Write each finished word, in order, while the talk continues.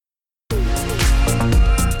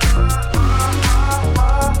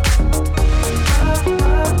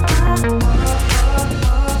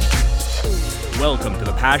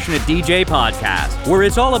Passionate DJ Podcast, where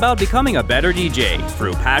it's all about becoming a better DJ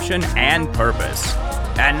through passion and purpose.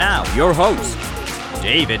 And now, your host,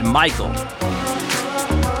 David Michael.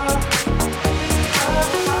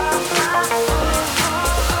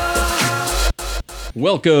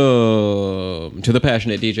 Welcome to the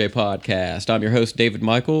Passionate DJ Podcast. I'm your host, David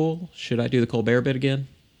Michael. Should I do the Colbert bit again?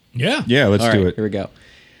 Yeah, let's do it. Here we go.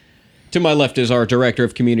 To my left is our Director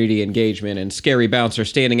of Community Engagement and scary bouncer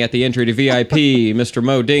standing at the entry to VIP, Mr.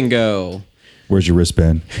 Mo Dingo. Where's your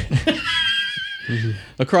wristband?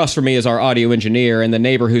 Across from me is our audio engineer and the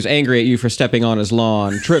neighbor who's angry at you for stepping on his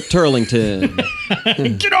lawn, Trip Turlington.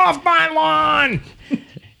 Get off my lawn!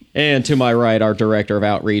 And to my right, our Director of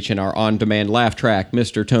Outreach and our on-demand laugh track,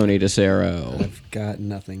 Mr. Tony DeCero. I've got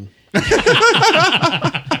nothing.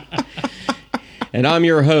 And I'm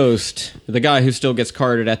your host, the guy who still gets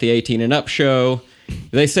carded at the 18 and Up show.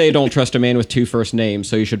 They say don't trust a man with two first names,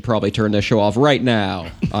 so you should probably turn this show off right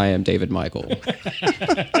now. I am David Michael.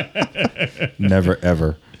 Never,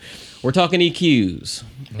 ever. We're talking EQs.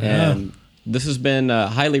 And this has been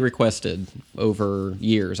highly requested over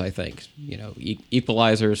years, I think. You know,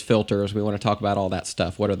 equalizers, filters, we want to talk about all that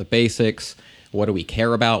stuff. What are the basics? What do we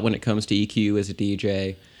care about when it comes to EQ as a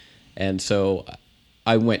DJ? And so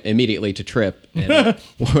I went immediately to Trip and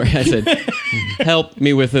I said, help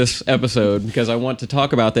me with this episode because I want to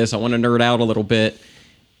talk about this. I want to nerd out a little bit,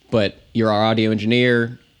 but you're our audio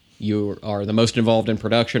engineer. You are the most involved in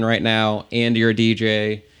production right now, and you're a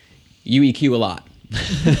DJ. You EQ a lot.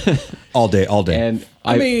 all day. And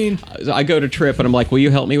I go to Trip and I'm like, will you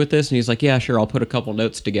help me with this? And he's like, yeah, sure. I'll put a couple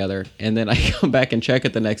notes together. And then I come back and check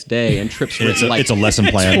it the next day and Trip's written it's a lesson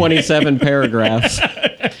plan. 27 paragraphs,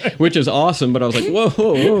 which is awesome. But I was like,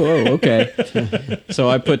 whoa, okay. So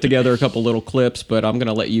I put together a couple little clips, but I'm going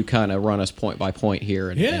to let you kind of run us point by point here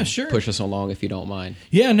and sure. push us along if you don't mind.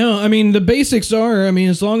 Yeah, no, I mean, the basics are,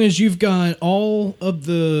 as long as you've got all of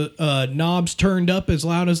the knobs turned up as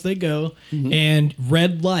loud as they go and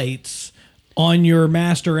red lights on your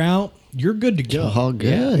master out, you're good to go. All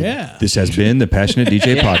good. Yeah. This has been the Passionate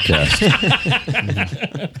DJ Podcast.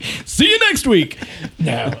 See you next week.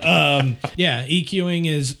 No. EQing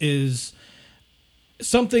is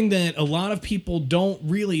something that a lot of people don't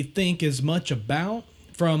really think as much about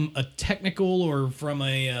from a technical or from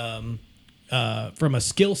a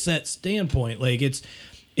skill set standpoint. Like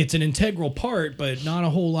it's an integral part, but not a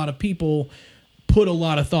whole lot of people put a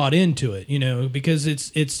lot of thought into it, because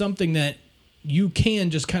it's something that you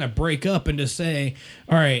can just kind of break up and just say,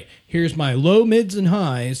 all right, here's my low, mids, and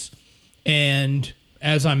highs, and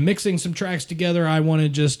as I'm mixing some tracks together, I want to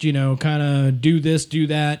just, kind of do this, do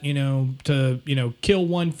that, to, kill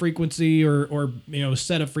one frequency or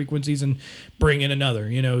set of frequencies and bring in another,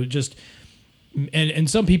 and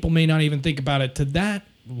some people may not even think about it to that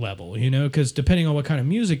level, because depending on what kind of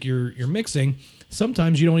music you're mixing,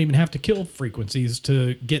 sometimes you don't even have to kill frequencies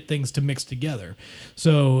to get things to mix together.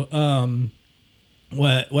 So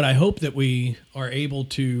what I hope that we are able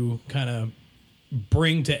to kind of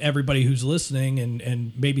bring to everybody who's listening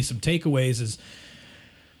and maybe some takeaways is,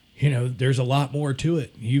 there's a lot more to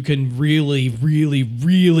it. You can really, really,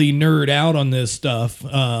 really nerd out on this stuff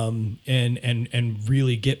and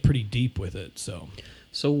really get pretty deep with it.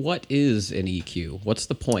 So what is an EQ? What's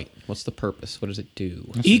the point? What's the purpose? What does it do?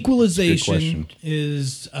 Equalization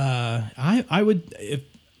is I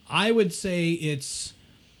would say it's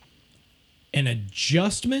an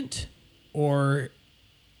adjustment or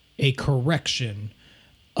a correction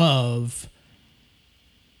of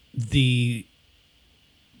the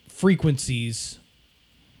frequencies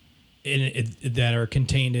that are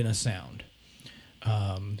contained in a sound.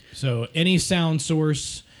 So any sound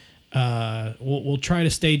source, we'll try to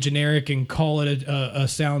stay generic and call it a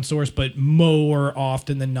sound source, but more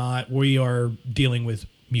often than not, we are dealing with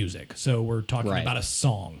music. So we're talking about a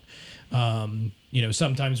song.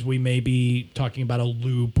 Sometimes we may be talking about a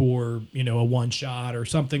loop or, a one shot or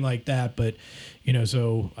something like that. But,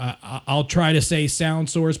 so I'll try to say sound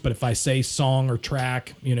source, but if I say song or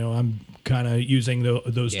track, I'm kind of using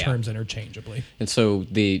those terms interchangeably. And so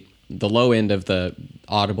the low end of the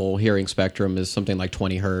audible hearing spectrum is something like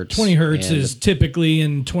 20 hertz. 20 hertz is typically,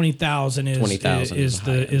 and 20,000 is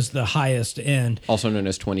the highest end. Also known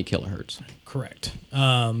as 20 kilohertz. Correct.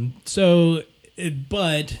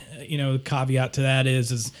 But the caveat to that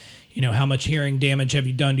is how much hearing damage have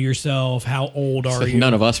you done to yourself? How old are you?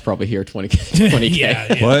 None of us probably hear 20K.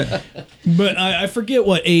 Yeah. What? But I forget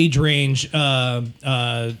what age range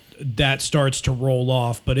that starts to roll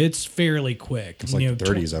off, but it's fairly quick. It's like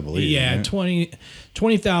 30s, I believe. Yeah,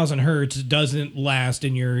 20,000 hertz doesn't last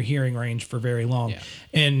in your hearing range for very long. Yeah.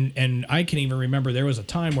 And I can even remember there was a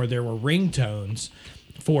time where there were ringtones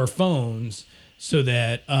for phones so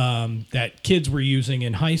that that kids were using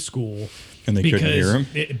in high school. And they couldn't hear them?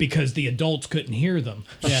 Because the adults couldn't hear them.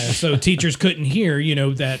 Yeah, so teachers couldn't hear,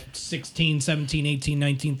 that 16, 17, 18,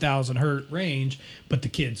 19,000 hertz range, but the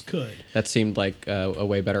kids could. That seemed like a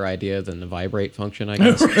way better idea than the vibrate function, I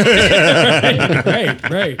guess.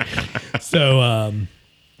 Right. So,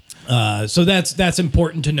 so that's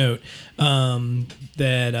important to note,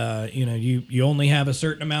 that you only have a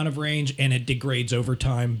certain amount of range, and it degrades over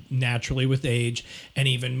time naturally with age, and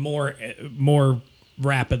even more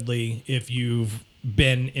rapidly if you've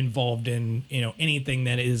been involved in anything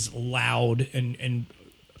that is loud and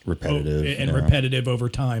repetitive over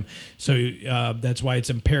time. So that's why it's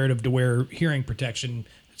imperative to wear hearing protection,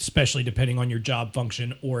 especially depending on your job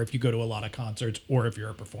function, or if you go to a lot of concerts, or if you're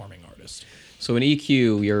a performing artist. So in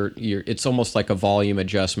EQ, it's almost like a volume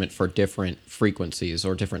adjustment for different frequencies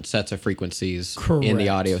or different sets of frequencies in the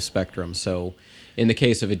audio spectrum. So in the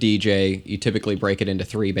case of a DJ, you typically break it into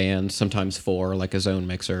 3 bands, sometimes 4, like a zone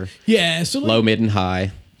mixer. Yeah, so low, mid, and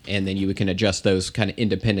high, and then you can adjust those kind of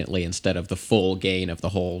independently instead of the full gain of the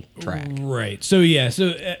whole track. Right. So yeah.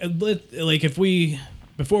 So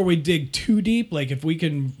before we dig too deep, if we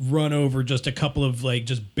can run over just a couple of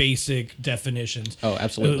just basic definitions. Oh,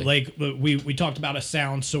 absolutely. We talked about a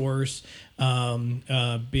sound source being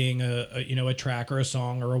a track or a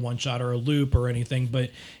song or a one shot or a loop or anything,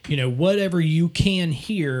 but whatever you can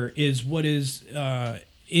hear is what is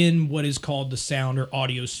in what is called the sound or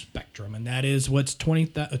audio spectrum, and that is what's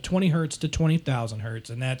 20 hertz to 20,000 hertz,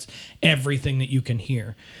 and that's everything that you can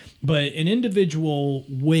hear. But an individual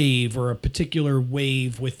wave or a particular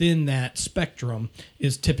wave within that spectrum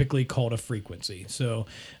is typically called a frequency. So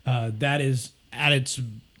that is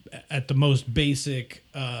at the most basic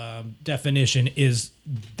definition is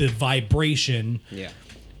the vibration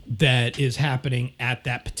that is happening at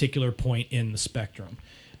that particular point in the spectrum.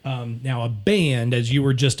 Now, a band, as you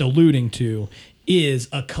were just alluding to, is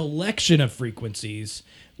a collection of frequencies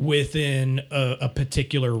within a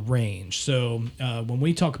particular range. So when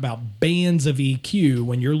we talk about bands of EQ,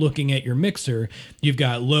 when you're looking at your mixer, you've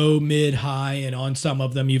got low, mid, high, and on some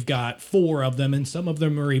of them you've got 4 of them, and some of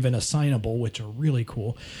them are even assignable, which are really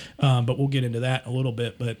cool. But we'll get into that in a little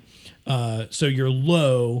bit. But so your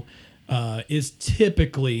low is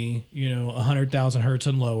typically 100,000 hertz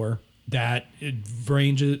and lower. That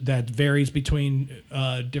varies between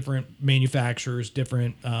different manufacturers,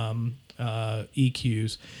 different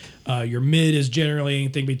EQs. Your mid is generally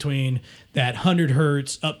anything between that 100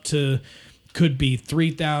 hertz up to, could be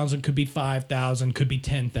 3,000, could be 5,000, could be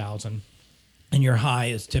 10,000. And your high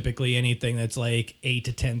is typically anything that's 8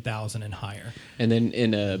 to 10,000 and higher. And then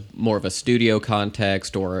in a more of a studio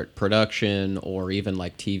context or production or even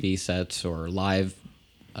TV sets or live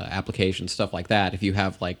applications, stuff like that, if you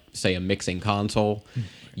have say a mixing console,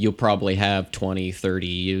 you'll probably have 20,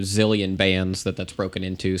 30 zillion bands that's broken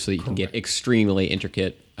into, so that you can get extremely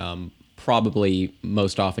intricate. Probably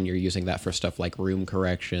most often you're using that for stuff like room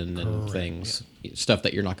correction and things, stuff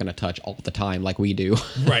that you're not going to touch all the time like we do.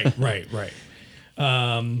 Right.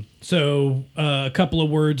 So a couple of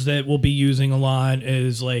words that we'll be using a lot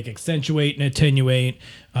is accentuate and attenuate.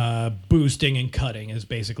 Boosting and cutting is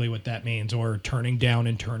basically what that means, or turning down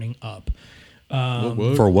and turning up.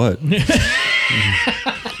 For what?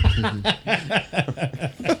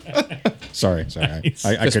 Sorry.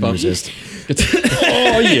 I couldn't resist.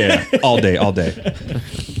 Oh, yeah. All day.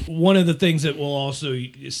 One of the things that we'll also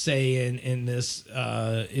say in this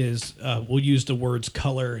is we'll use the words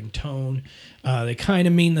color and tone. They kind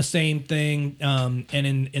of mean the same thing. And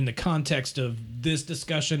in the context of this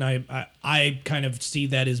discussion, I kind of see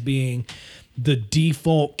that as being the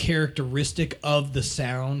default characteristic of the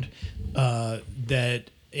sound that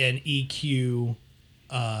an EQ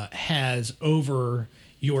has over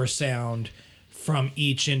your sound from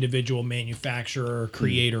each individual manufacturer or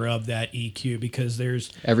creator of that EQ, because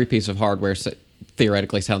there's every piece of hardware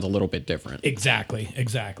theoretically sounds a little bit different. Exactly.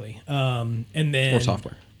 And then or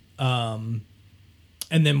software. And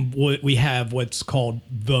then we have what's called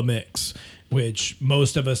the mix, which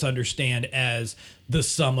most of us understand as the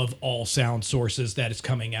sum of all sound sources that is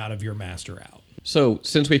coming out of your master out. So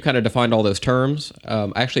since we've kind of defined all those terms,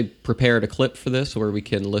 I actually prepared a clip for this where we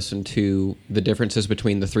can listen to the differences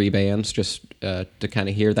between the 3 bands, just to kind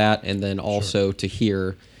of hear that, and then also to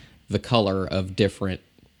hear the color of different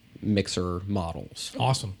mixer models.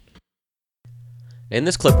 Awesome. In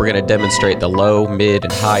this clip, we're going to demonstrate the low, mid,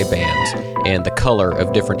 and high bands and the color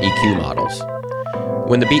of different EQ models.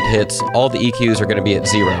 When the beat hits, all the EQs are going to be at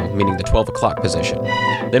 0, meaning the 12 o'clock position.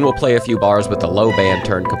 Then we'll play a few bars with the low band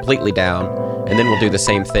turned completely down, and then we'll do the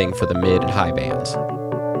same thing for the mid and high bands.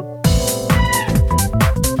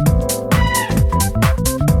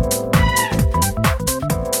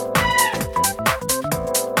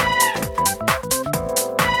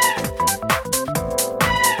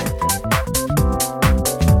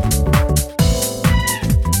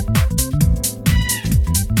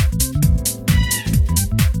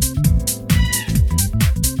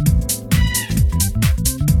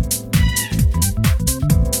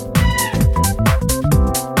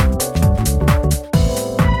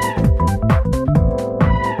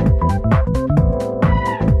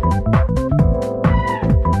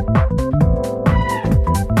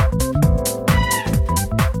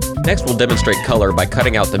 Next, we'll demonstrate color by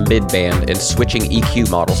cutting out the mid-band and switching EQ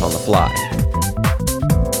models on the fly.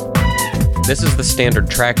 This is the standard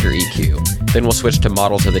tractor EQ. Then we'll switch to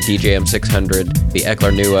models of the DJM 600, the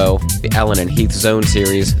Eckler Nuo, the Allen & Heath Zone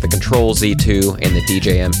series, the Control Z2, and the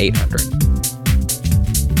DJM 800.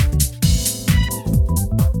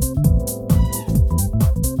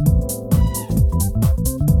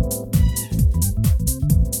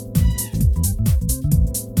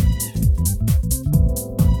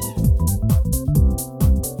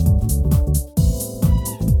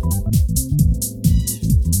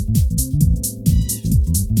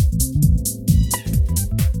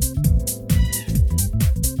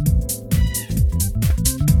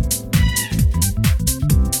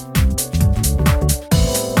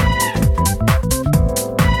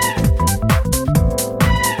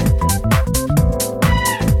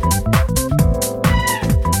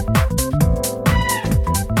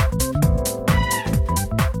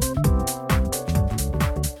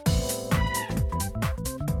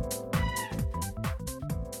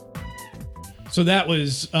 So that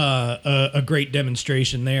was a great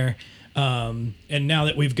demonstration there, and now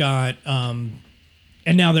that we've got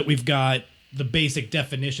the basic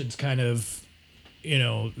definitions kind of,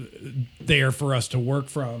 there for us to work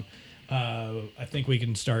from, I think we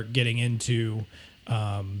can start getting into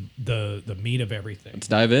the meat of everything. Let's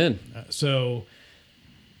dive in. So,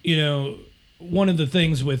 one of the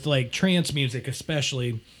things with like trance music,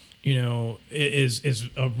 especially, is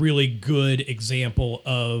a really good example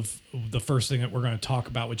of the first thing that we're going to talk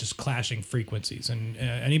about, which is clashing frequencies. And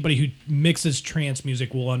anybody who mixes trance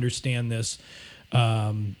music will understand this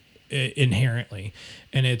inherently.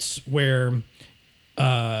 And it's where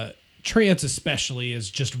trance especially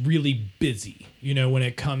is just really busy, when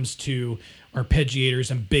it comes to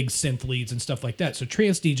arpeggiators and big synth leads and stuff like that. So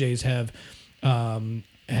trance DJs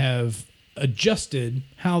have adjusted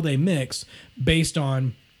how they mix based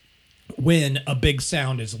on when a big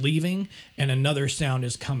sound is leaving and another sound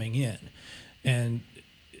is coming in. And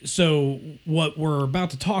so what we're about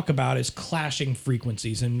to talk about is clashing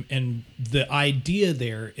frequencies. And the idea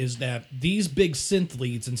there is that these big synth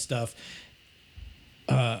leads and stuff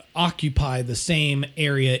occupy the same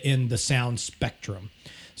area in the sound spectrum.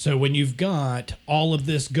 So when you've got all of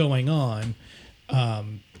this going on,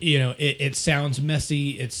 it sounds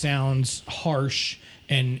messy, it sounds harsh,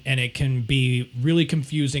 and it can be really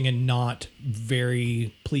confusing and not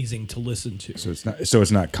very pleasing to listen to. So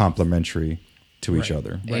it's not complementary to each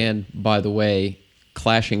other. Right. And by the way,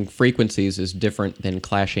 clashing frequencies is different than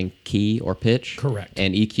clashing key or pitch. Correct.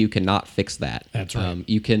 And EQ cannot fix that. That's right.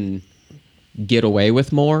 You can get away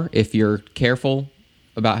with more if you're careful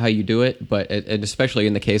about how you do it, but and especially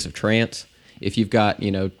in the case of trance, if you've got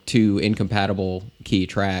two incompatible key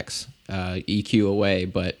tracks, EQ away,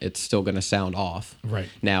 but it's still going to sound off. Right.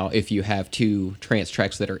 Now, if you have two trance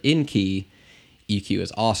tracks that are in key, EQ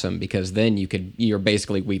is awesome because then you're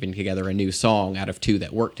basically weaving together a new song out of two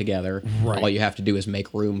that work together. Right. All you have to do is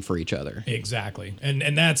make room for each other. Exactly.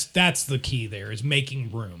 And that's the key there, is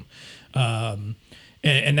making room. And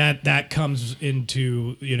that comes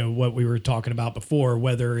into, what we were talking about before,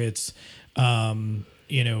 whether it's,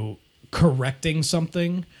 correcting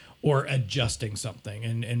something or adjusting something.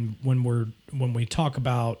 And when we talk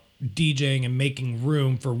about DJing and making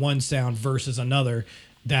room for one sound versus another,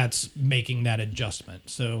 that's making that adjustment.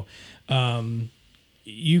 So what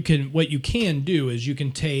you can do is you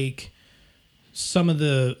can take some of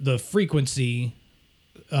the frequency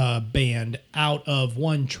band out of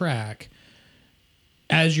one track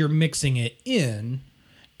as you're mixing it in,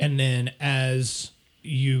 and then as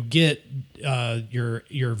you get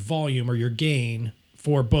your volume or your gain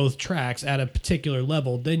for both tracks at a particular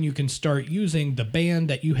level, then you can start using the band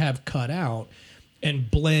that you have cut out and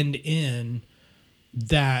blend in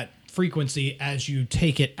that frequency as you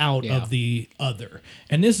take it out of the other.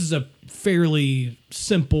 And this is a fairly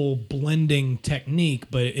simple blending technique,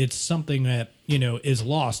 but it's something that, is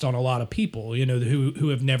lost on a lot of people, who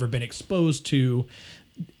have never been exposed to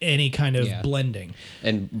any kind of blending.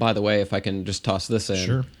 And by the way, if I can just toss this in.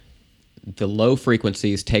 Sure. The low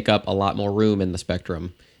frequencies take up a lot more room in the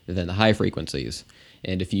spectrum than the high frequencies.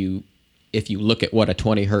 And if you look at what a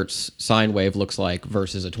 20 hertz sine wave looks like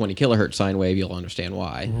versus a 20 kilohertz sine wave, you'll understand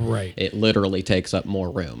why. Right. It literally takes up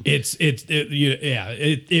more room. It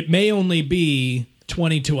may only be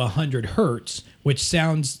 20 to 100 hertz, which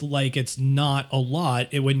sounds like it's not a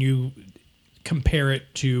lot when you compare it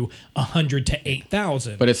to 100 to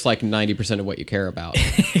 8,000. But it's like 90% of what you care about.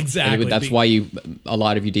 Exactly. And that's why a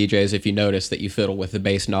lot of you DJs, if you notice that you fiddle with the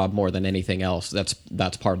bass knob more than anything else, that's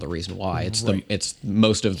part of the reason why. It's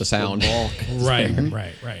most of the sound.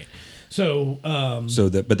 Right. So,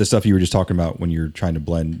 but the stuff you were just talking about when you're trying to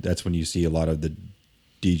blend, that's when you see a lot of the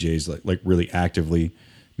DJs like really actively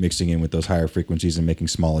mixing in with those higher frequencies and making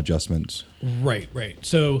small adjustments. Right.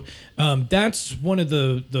 So that's one of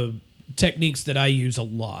the techniques that I use a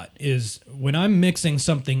lot is when I'm mixing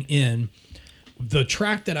something in, the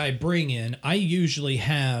track that I bring in, I usually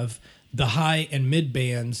have the high and mid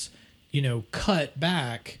bands, cut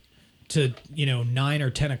back to, 9 or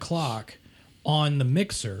 10 o'clock on the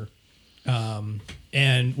mixer.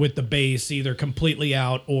 And with the bass either completely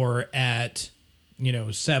out or at,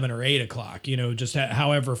 7 or 8 o'clock, just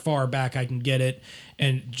however far back I can get it.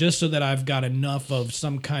 And just so that I've got enough of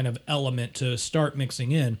some kind of element to start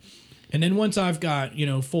mixing in. And then once I've got,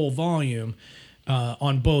 full volume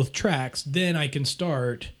on both tracks, then I can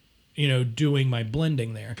start, doing my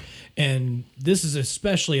blending there. And this is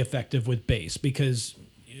especially effective with bass because,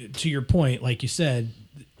 to your point, like you said,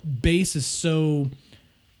 bass is so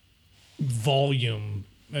voluminous,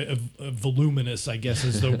 I guess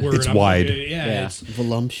is the word. It's wide. It's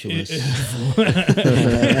voluptuous.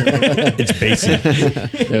 It's basic.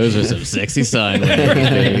 Those are some sexy sign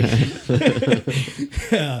language,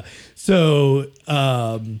 baby. So,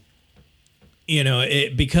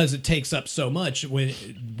 because it takes up so much,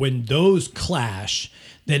 when those clash,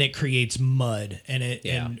 then it creates mud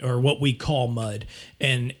or what we call mud.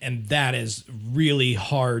 And that is really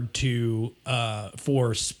hard to,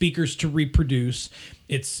 for speakers to reproduce.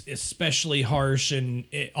 It's especially harsh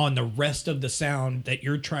on the rest of the sound that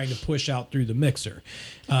you're trying to push out through the mixer.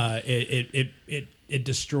 It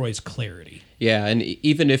destroys clarity. Yeah. And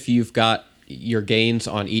even if you've got your gains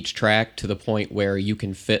on each track to the point where you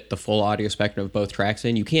can fit the full audio spectrum of both tracks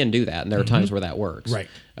in, you can do that. And there are times where that works. Right.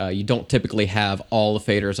 You don't typically have all the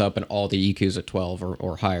faders up and all the EQs at 12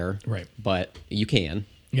 or higher. Right. But you can,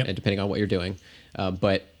 Yep. depending on what you're doing.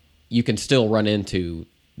 But you can still run into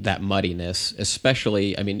that muddiness,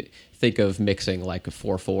 especially, think of mixing like a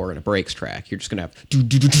 4/4 and a breaks track. You're just going to have...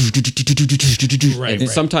 Right. And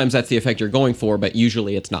sometimes that's the effect you're going for, but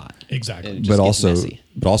usually it's not. Exactly. And it just gets messy.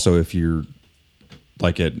 But also if you're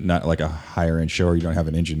like not like a higher end show or you don't have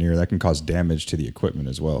an engineer, that can cause damage to the equipment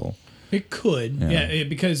as well. It could, yeah,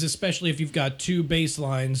 because especially if you've got two bass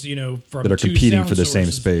lines, from that are two competing sound for the sources,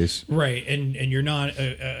 same space, right? And you're not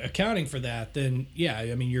accounting for that, then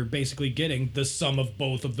you're basically getting the sum of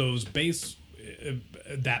both of those bass,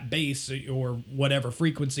 that bass or whatever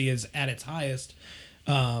frequency is at its highest,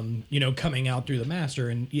 coming out through the master,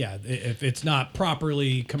 and if it's not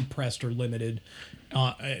properly compressed or limited.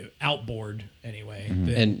 Outboard anyway.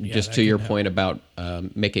 Then, and just to your point about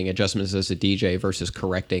making adjustments as a DJ versus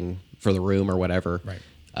correcting for the room or whatever,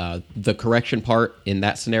 right. The correction part in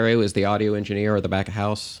that scenario is the audio engineer or the back of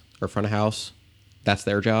house or front of house. That's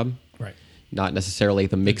their job. Right. Not necessarily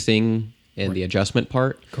the mixing and the adjustment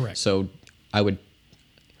part. Correct. So I would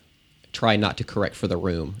try not to correct for the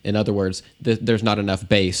room. In other words, there's not enough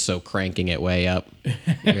bass, so cranking it way up.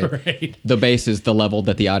 Right. The bass is the level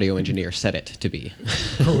that the audio engineer set it to be.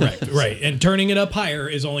 Correct. Right. And turning it up higher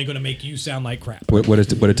is only going to make you sound like crap. What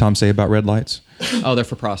did Tom say about red lights? Oh, they're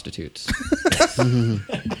for prostitutes.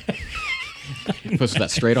 Puts that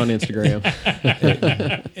straight on Instagram.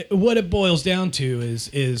 What it boils down to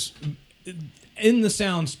is in the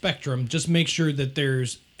sound spectrum, just make sure that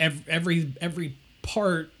there's every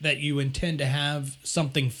part that you intend to have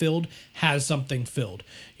something filled has something filled.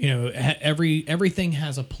 Everything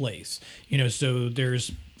has a place. So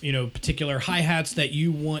there's particular hi-hats that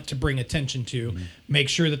you want to bring attention to. Mm-hmm. Make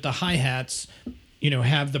sure that the hi-hats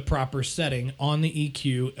have the proper setting on the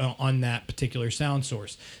EQ on that particular sound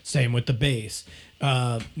source. Same with the bass.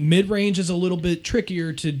 Mid-range is a little bit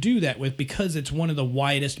trickier to do that with because it's one of the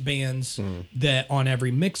widest bands that on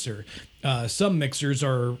every mixer. Some mixers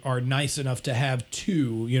are nice enough to have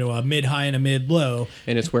two, a mid-high and a mid-low.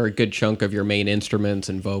 And it's where a good chunk of your main instruments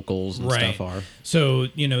and vocals and stuff are. So,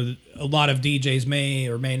 a lot of DJs may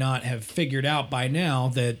or may not have figured out by now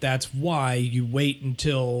that that's why you wait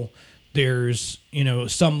until there's,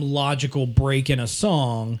 some logical break in a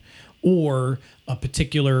song or a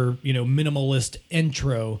particular, minimalist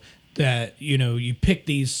intro that, you pick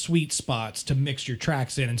these sweet spots to mix your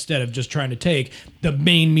tracks in instead of just trying to take the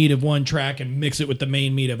main meat of one track and mix it with the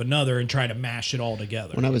main meat of another and try to mash it all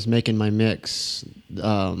together. When I was making my mix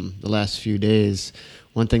the last few days,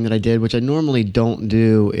 one thing that I did, which I normally don't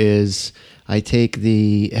do, is I take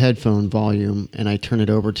the headphone volume and I turn it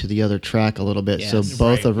over to the other track a little bit, so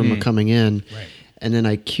both of them are coming in. Right. And then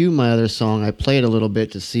I cue my other song. I play it a little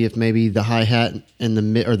bit to see if maybe the hi-hat and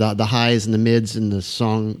the highs and the mids in the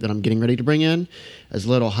song that I'm getting ready to bring in is a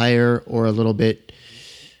little higher or a little bit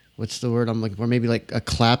what's the word I'm looking for? Maybe like a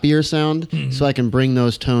clappier sound, so I can bring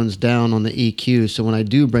those tones down on the EQ. So when I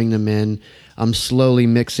do bring them in, I'm slowly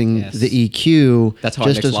mixing Yes. the EQ That's how I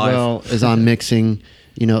just mix as live. well as I'm mixing,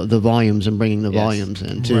 the volumes and bringing the volumes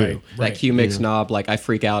in too. Right. That Q mix knob, like I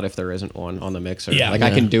freak out if there isn't one on the mixer. Yeah. Like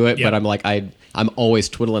I can do it, Yeah. but I'm like I'm always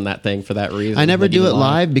twiddling that thing for that reason. I never Like, do even it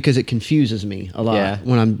live because it confuses me a lot Yeah.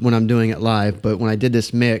 when I'm doing it live. But when I did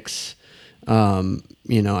this mix,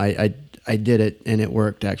 I did it and it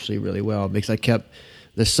worked actually really well because I kept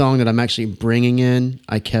the song that I'm actually bringing in.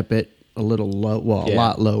 I kept it a little low, a Yeah.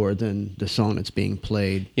 lot lower than the song that's being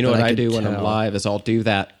played. You know But what I could do when I'm tell. live is I'll do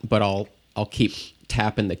that, but I'll keep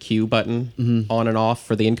tapping the Q button Mm-hmm. on and off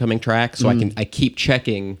for the incoming track, so I keep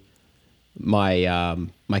checking my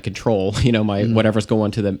my control, my Mm-hmm. whatever's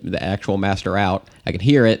going to the actual master out. I can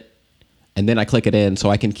hear it, and then I click it in, so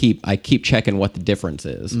I keep checking what the difference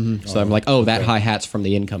is. So I'm like, that hi hat's from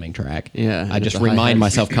the incoming track. Mm-hmm. Yeah, I just the hi-hat. remind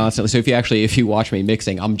myself constantly. So if you watch me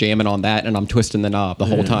mixing, I'm jamming on that and I'm twisting the knob the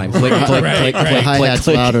whole time. Click, click, click, The click, hi-hat's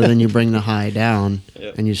click. louder than you bring the high down,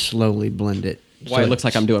 and you slowly blend it. Why it looks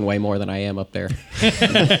like I'm doing way more than I am up there.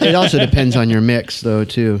 It also depends on your mix, though,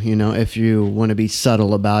 too. If you want to be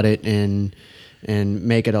subtle about it and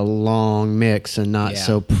make it a long mix and not Yeah.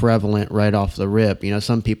 so prevalent right off the rip.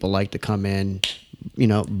 Some people like to come in,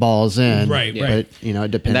 balls in. Right, But, right.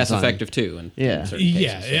 it depends And that's on... effective too. In Yeah. certain cases,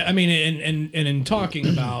 Yeah, so. I mean, and in talking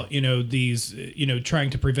about these trying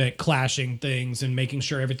to prevent clashing things and making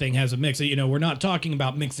sure everything has a mix. We're not talking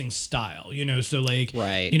about mixing style. So like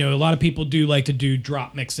Right. a lot of people do like to do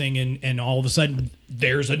drop mixing and all of a sudden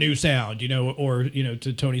there's a new sound. Or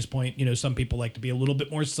to Tony's point, some people like to be a little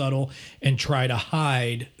bit more subtle and try to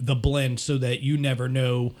hide the blend so that you never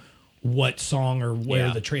know what song or where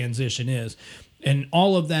Yeah. the transition is. And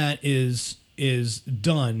all of that is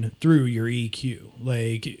done through your EQ.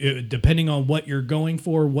 Like depending on what you're going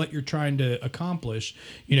for, what you're trying to accomplish,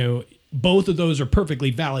 both of those are perfectly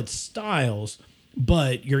valid styles,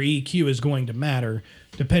 but your EQ is going to matter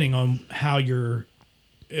depending on how you're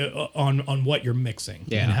on what you're mixing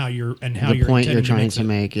Yeah. and how you're The point you're intending trying mix to it.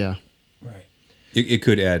 make, yeah. Right. It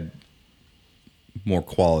could add more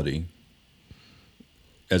quality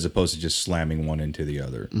as opposed to just slamming one into the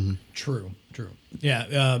other. True.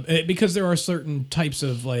 Yeah, because there are certain types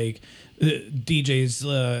of like DJs,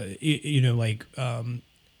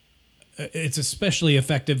 it's especially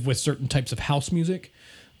effective with certain types of house music,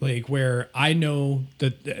 like where I know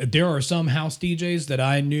that there are some house DJs that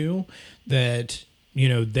I knew that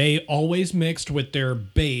they always mixed with their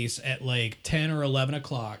bass at like 10 or 11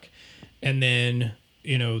 o'clock, and then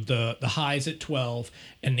the highs at 12,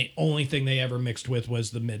 and the only thing they ever mixed with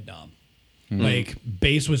was the mid knob. Like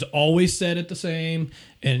bass was always set at the same,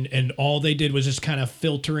 and all they did was just kind of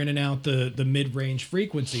filter in and out the mid range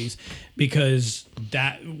frequencies, because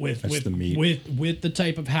that with the meat. with the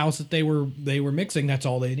type of house that they were mixing, that's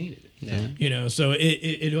all they needed. Yeah. So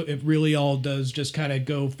it really all does just kind of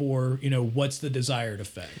go for what's the desired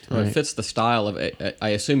effect. Well, it fits the style of it. I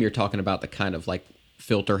assume you're talking about the kind of like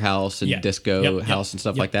filter house and Yeah. disco Yep. house and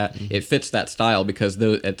stuff Yep. like that. It fits that style because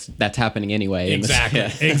that's happening anyway.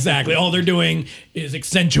 Exactly. All they're doing is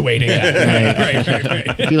accentuating that.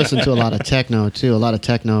 Right. If you listen to a lot of techno, too,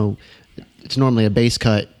 it's normally a bass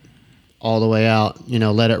cut all the way out,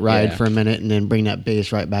 let it ride Yeah. for a minute and then bring that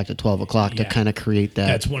bass right back to 12 o'clock to Yeah. kind of create that.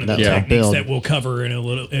 That's one of the that techniques build. that we'll cover in a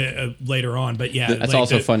little later on. But yeah, That's like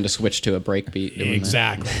also the- fun to switch to a break beat. doing that.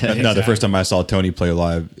 Exactly. No, the first time I saw Tony play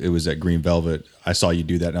live, it was at Green Velvet. I saw you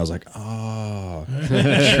do that, and I was like, "Oh,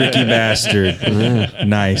 tricky bastard,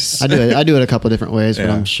 nice." I do it a couple different ways, but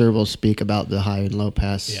Yeah. I'm sure we'll speak about the high and low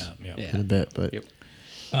pass Yeah. in a bit. But Yep.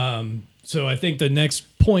 So I think the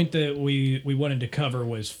next point that we wanted to cover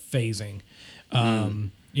was phasing.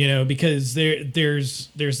 Because there's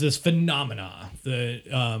this phenomena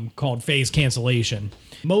called phase cancellation.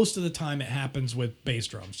 Most of the time, it happens with bass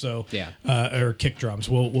drums, so or kick drums.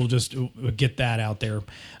 We'll just get that out there.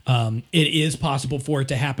 It is possible for it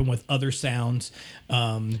to happen with other sounds,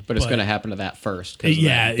 But it's going to happen to that first. 'Cause of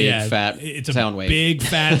that big, fat it's a sound wave. big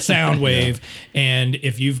fat sound wave, and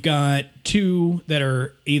if you've got two that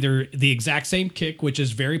are either the exact same kick, which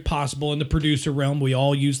is very possible in the producer realm, we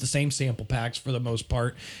all use the same sample packs for the most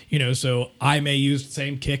part. So I may use the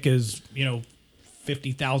same kick as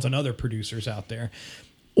 50,000 other producers out there,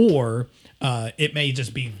 or it may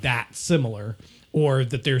just be that similar, or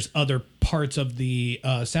that there's other parts of the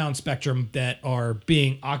sound spectrum that are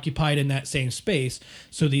being occupied in that same space.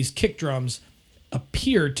 So these kick drums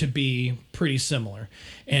appear to be pretty similar.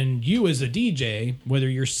 And you as a DJ, whether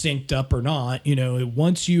you're synced up or not,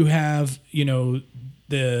 once you have,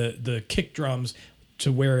 the kick drums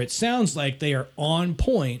to where it sounds like they are on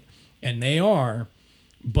point, and they are,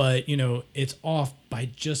 but it's off by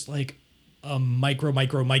just like a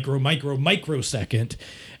microsecond,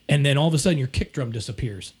 and then all of a sudden your kick drum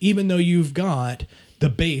disappears, even though you've got the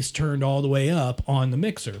bass turned all the way up on the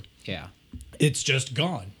mixer. Yeah. It's just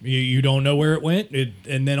gone. You don't know where it went.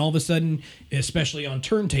 And then all of a sudden, especially on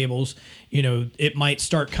turntables, it might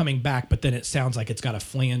start coming back, but then it sounds like it's got a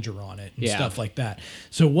flanger on it and stuff like that.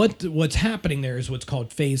 So what's happening there is what's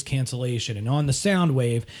called phase cancellation. And on the sound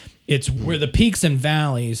wave, it's where the peaks and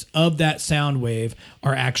valleys of that sound wave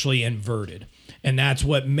are actually inverted. And that's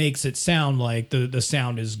what makes it sound like the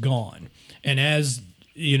sound is gone. And as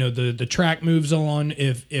the track moves on,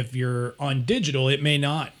 if you're on digital, it may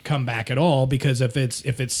not come back at all, because if it's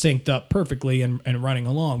synced up perfectly and running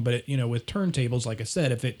along. But with turntables, like I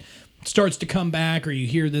said, if it starts to come back, or you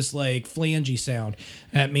hear this like flangey sound,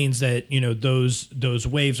 that means that those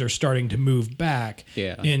waves are starting to move back.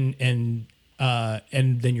 Yeah. And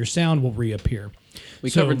then your sound will reappear.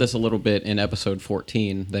 We covered this a little bit in episode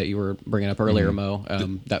 14 that you were bringing up earlier, Mo.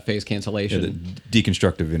 That phase cancellation, the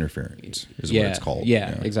deconstructive interference is what it's called.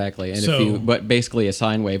 Yeah, exactly. And but basically a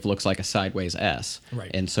sine wave looks like a sideways S.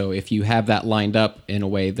 Right. And so if you have that lined up in a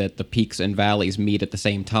way that the peaks and valleys meet at the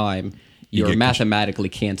same time, you're mathematically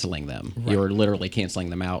canceling them. Right. You're literally canceling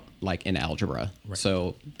them out like in algebra. Right.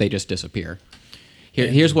 So they just disappear.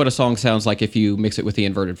 Here's what a song sounds like if you mix it with the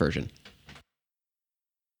inverted version.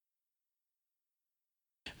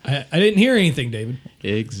 I didn't hear anything, David.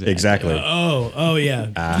 Exactly. Oh yeah.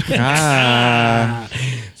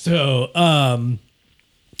 So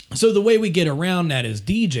the way we get around that as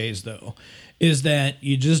DJs, though, is that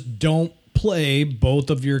you just don't play both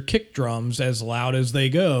of your kick drums as loud as they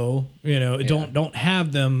go. Don't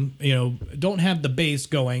have them. Don't have the bass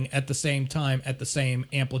going at the same time, at the same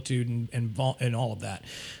amplitude and all of that.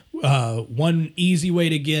 One easy way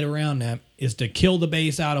to get around that is to kill the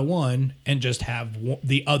bass out of one and just have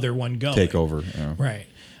the other one going. Take over. Yeah. Right.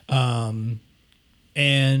 And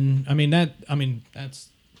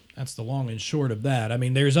that's the long and short of that. I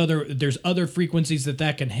mean, there's other frequencies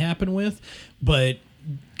that can happen with, but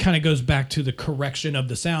kind of goes back to the correction of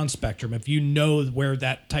the sound spectrum. If you know where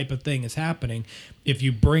that type of thing is happening, if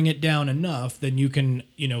you bring it down enough, then you can,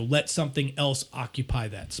 let something else occupy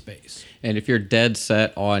that space. And if you're dead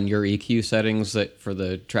set on your EQ settings for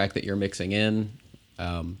the track that you're mixing in,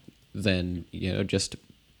 then, just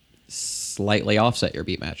slightly offset your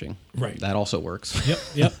beat matching. Right. That also works.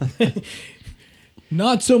 Yep.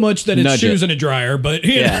 Not so much that it's shoes in a dryer, but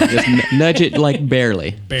just nudge it like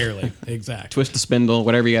barely. Barely, exactly. Twist the spindle,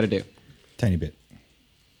 whatever you got to do. Tiny bit.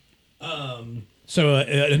 So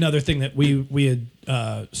another thing that we had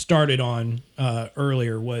started on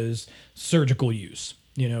earlier was surgical use.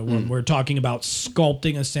 When we're talking about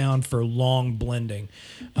sculpting a sound for long blending,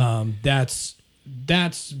 that's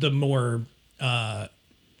the more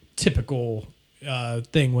typical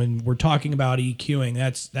thing when we're talking about EQing.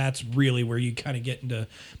 That's really where you kind of get into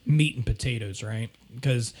meat and potatoes, right?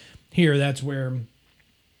 Because here, that's where,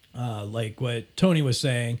 like what Tony was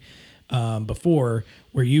saying before,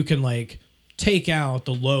 where you can like take out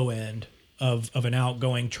the low end of an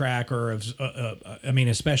outgoing track, or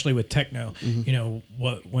especially with techno.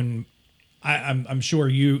 When I'm sure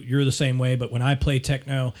you're the same way, but when I play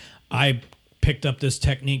techno, I picked up this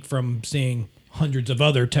technique from seeing hundreds of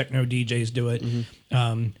other techno DJs do it,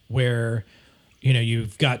 where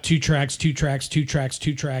you've got two tracks,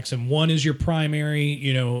 and one is your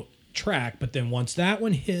primary track, but then once that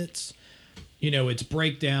one hits its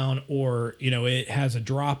breakdown, or it has a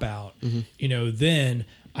dropout, then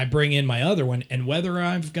I bring in my other one, and whether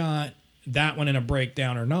I've got that one in a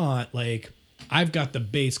breakdown or not, like, I've got the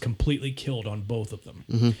bass completely killed on both of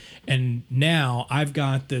them. And now I've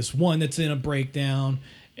got this one that's in a breakdown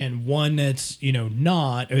and one that's,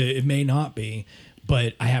 not, it may not be,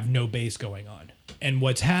 but I have no bass going on. And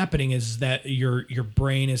what's happening is that your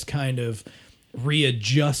brain is kind of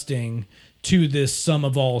readjusting to this sum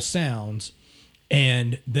of all sounds.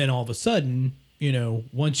 And then all of a sudden,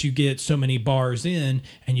 once you get so many bars in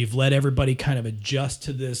and you've let everybody kind of adjust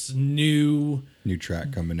to this new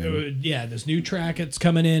track coming in. This new track that's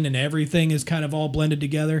coming in, and everything is kind of all blended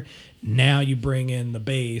together. Now you bring in the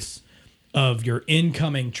bass of your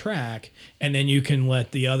incoming track, and then you can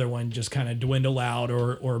let the other one just kind of dwindle out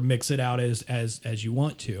or mix it out as you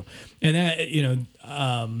want to. And that,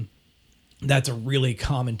 that's a really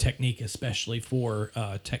common technique, especially for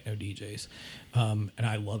techno DJs. And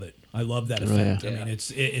I love it. I love that effect. Yeah. I mean,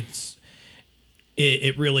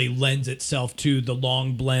 it really lends itself to the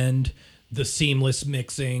long blend, the seamless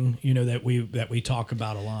mixing, that we talk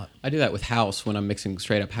about a lot. I do that with house when I'm mixing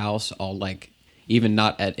straight up house. I'll even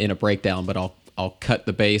not in a breakdown, but I'll cut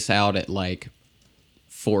the bass out at like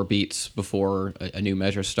 4 beats before a new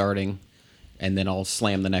measure starting, and then I'll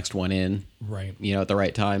slam the next one in, Right. at the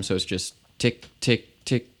right time. So it's just tick, tick,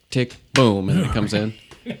 tick, tick, boom, and it comes in.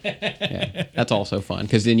 Yeah, that's also fun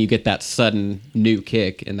because then you get that sudden new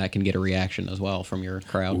kick, and that can get a reaction as well from your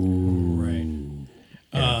crowd. Right.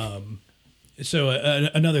 Yeah. So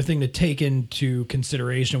another thing to take into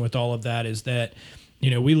consideration with all of that is that,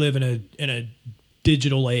 we live in a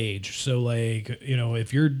digital age. So like,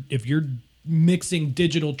 if you're mixing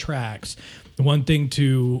digital tracks, the one thing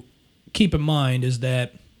to keep in mind is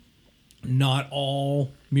that not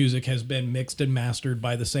all music has been mixed and mastered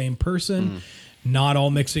by the same person. Not all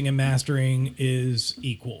mixing and mastering is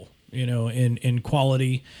equal, in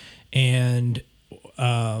quality, and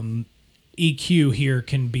EQ here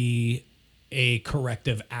can be a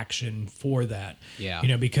corrective action for that.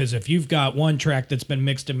 Yeah. Because if you've got one track that's been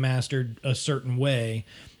mixed and mastered a certain way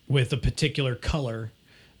with a particular color,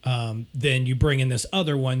 then you bring in this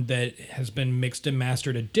other one that has been mixed and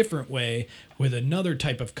mastered a different way with another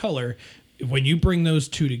type of color. When you bring those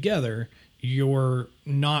two together, you're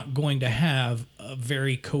not going to have a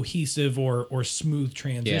very cohesive or smooth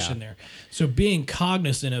transition there. So being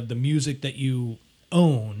cognizant of the music that you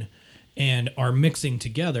own and are mixing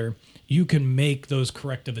together, you can make those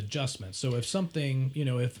corrective adjustments. So if something,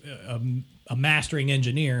 if a mastering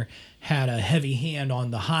engineer had a heavy hand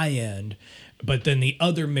on the high end, but then the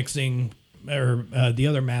other mixing or the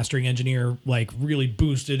other mastering engineer like really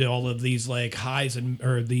boosted all of these like highs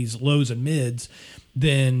or these lows and mids,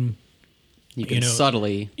 then you can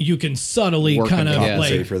subtly kind of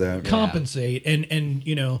compensate like for that. Compensate and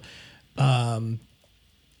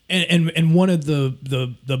one of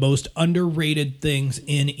the most underrated things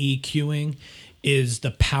in EQing is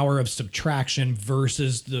the power of subtraction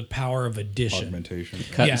versus the power of addition. Augmentation.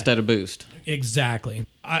 Cut instead of boost. Exactly.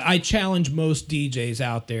 I challenge most DJs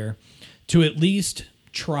out there to at least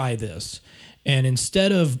try this. And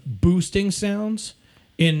instead of boosting sounds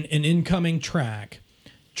in an incoming track,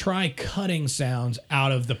 try cutting sounds out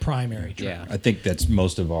of the primary track. Yeah. I think that's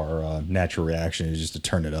most of our natural reaction is just to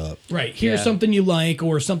turn it up. Right. Here's something you like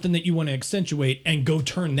or something that you want to accentuate and go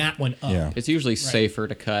turn that one up. Yeah. It's usually safer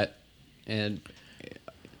to cut, and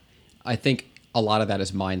I think a lot of that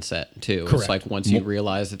is mindset too. Correct. It's like once you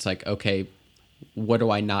realize it's like, okay, what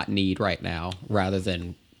do I not need right now, rather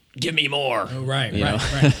than give me more. Oh, right.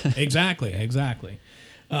 Exactly.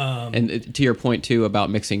 And to your point too about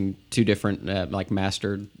mixing two different like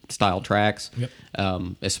mastered style tracks,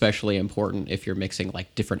 especially important if you're mixing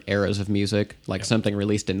like different eras of music. Like something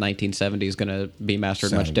released in 1970 is going to be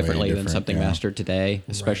mastered much differently than something mastered today,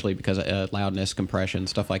 especially because of loudness, compression,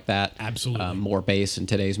 stuff like that. Absolutely. More bass in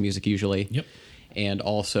today's music usually. Yep. And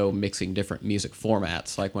also mixing different music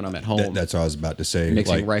formats. Like when I'm at home, That's what I was about to say.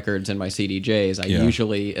 mixing records in my CDJs, I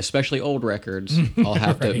usually, especially old records, I'll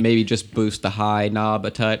have to maybe just boost the high knob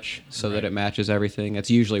a touch so that it matches everything.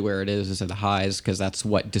 That's usually where it is in the highs, because that's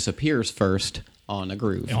what disappears first on a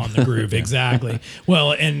groove. On the groove, exactly.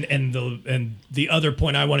 Well, and the other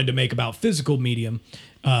point I wanted to make about physical medium,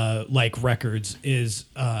 like records, is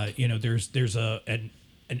there's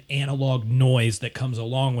an analog noise that comes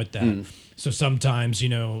along with that. So sometimes,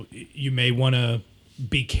 you may want to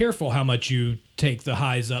be careful how much you take the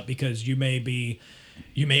highs up, because you may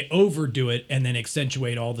overdo it and then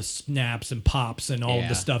accentuate all the snaps and pops and all of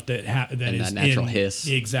the stuff that is that natural in, hiss.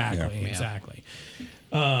 Exactly.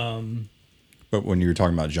 But when you're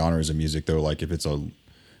talking about genres of music, though, like if it's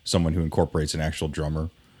someone who incorporates an actual drummer,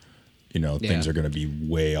 things are going to be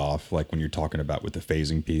way off. Like when you're talking about with the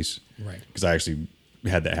phasing piece, Right. Because I actually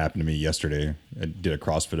had that happen to me yesterday. I did a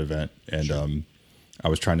CrossFit event, and I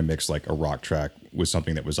was trying to mix like a rock track with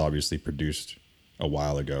something that was obviously produced a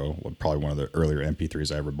while ago. Probably one of the earlier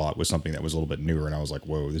MP3s I ever bought was something that was a little bit newer, and I was like,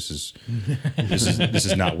 "Whoa, this is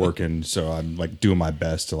not working." So I'm like doing my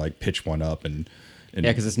best to like pitch one up and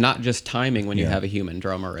because it's not just timing when you have a human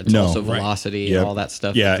drummer; it's also velocity and all that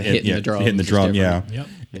stuff. Hitting the drum. Yep.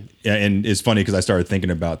 Yeah, and it's funny because I started thinking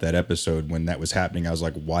about that episode when that was happening. I was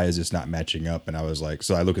like, why is this not matching up? And I was like,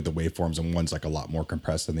 so I look at the waveforms, and one's like a lot more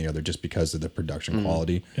compressed than the other just because of the production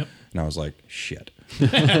quality. Yep. And I was like, shit.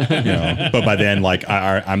 But by then, like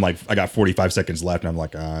I'm like, I got 45 seconds left, and I'm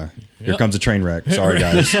like, here comes a train wreck. Sorry,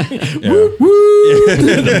 guys. Woo!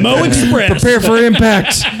 The Mo Express. Prepare for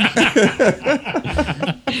impact.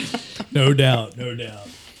 No doubt.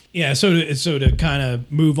 Yeah. So to kind of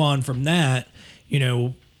move on from that,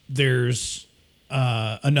 there's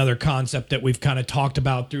another concept that we've kind of talked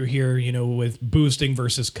about through here, with boosting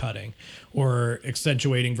versus cutting, or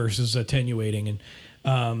accentuating versus attenuating.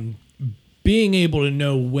 And being able to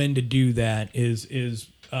know when to do that is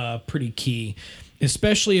pretty key,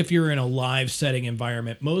 especially if you're in a live setting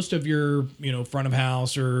environment. Most of your, front of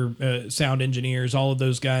house or sound engineers, all of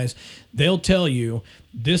those guys, they'll tell you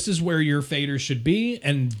this is where your faders should be,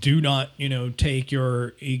 and do not, take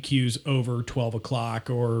your EQs over 12 o'clock,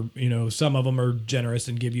 or, some of them are generous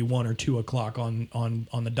and give you 1 or 2 o'clock on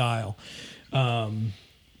the dial.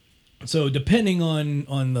 So depending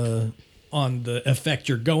on the effect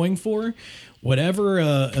you're going for, whatever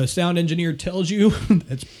a sound engineer tells you,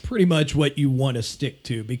 that's pretty much what you want to stick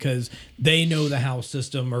to, because they know the house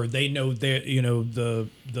system, or they know their,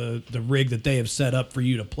 the rig that they have set up for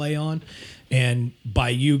you to play on. And by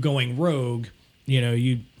you going rogue, you're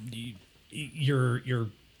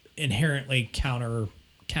inherently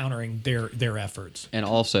countering their efforts. And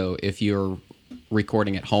also, if you're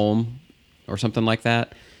recording at home or something like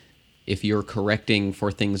that, if you're correcting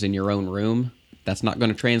for things in your own room, that's not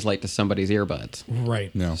going to translate to somebody's earbuds.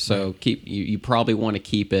 Right. No. So you probably want to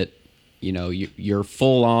keep it, you're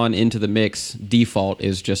full on into the mix. Default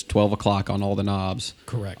is just 12 o'clock on all the knobs.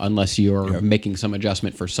 Correct. Unless you're making some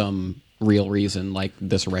adjustment for some real reason, like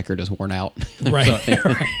this record is worn out. Right.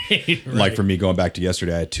 Right. Like for me, going back to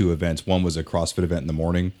yesterday, I had 2 events. One was a CrossFit event in the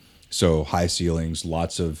morning. So high ceilings,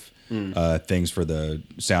 lots of things for the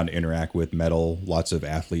sound to interact with, metal, lots of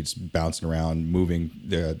athletes bouncing around, moving.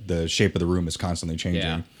 The shape of the room is constantly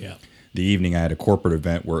changing. Yeah. The evening, I had a corporate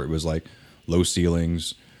event where it was like low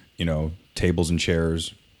ceilings, tables and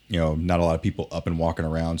chairs, not a lot of people up and walking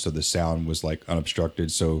around. So the sound was like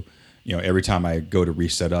unobstructed. So, every time I go to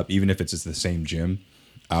reset up, even if it's the same gym,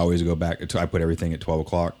 I always go back. I put everything at 12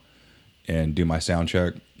 o'clock and do my sound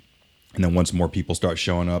check. And then once more people start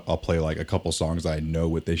showing up, I'll play like a couple songs that I know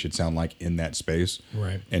what they should sound like in that space.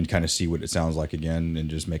 Right. And kind of see what it sounds like again, and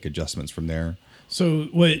just make adjustments from there. So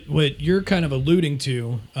what you're kind of alluding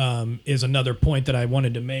to is another point that I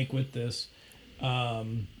wanted to make with this.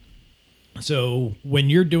 So when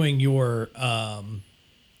you're doing your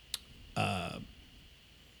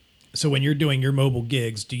mobile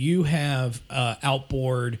gigs, do you have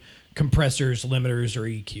outboard compressors, limiters, or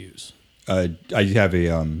EQs? I have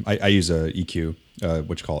I use a EQ,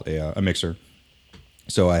 what you call it, a mixer.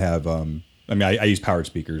 So I have, I use powered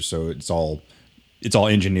speakers, so it's all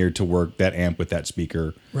engineered to work. That amp with that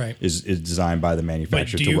speaker Right. is designed by the But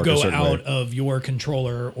manufacturer do to you work a go certain out way. of your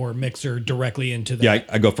controller or mixer directly into that? Yeah,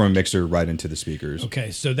 I go from a mixer right into the speakers.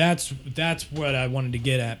 Okay, so that's what I wanted to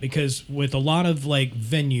get at, because with a lot of like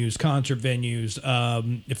venues, concert venues,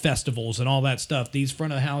 festivals, and all that stuff, these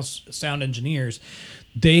front of the house sound engineers,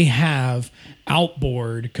 they have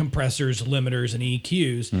outboard compressors, limiters, and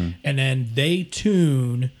EQs, and then they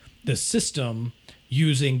tune the system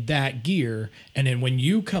using that gear. And then when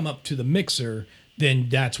you come up to the mixer, then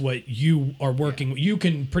that's what you are working. You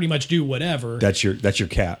can pretty much do whatever. That's your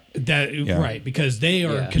cap. Right, because they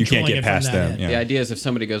are controlling You can't get it past from that them. end. Yeah. The idea is if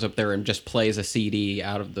somebody goes up there and just plays a CD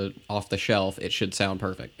off the shelf, it should sound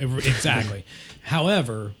perfect. Exactly.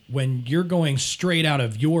 However, when you're going straight out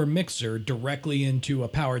of your mixer directly into a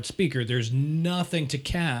powered speaker, there's nothing to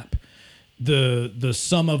cap the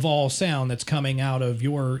sum of all sound that's coming out of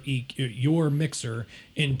your mixer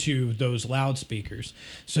into those loudspeakers.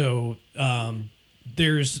 So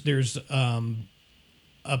there's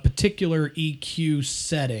a particular EQ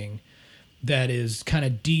setting that is kind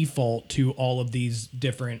of default to all of these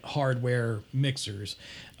different hardware mixers,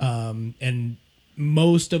 and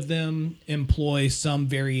most of them employ some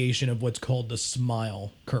variation of what's called the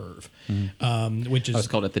smile curve, which I was is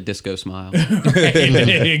called it the disco smile.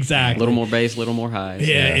 exactly A little more bass, a little more highs.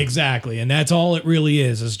 yeah, exactly. And that's all it really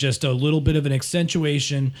is just a little bit of an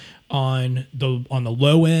accentuation on the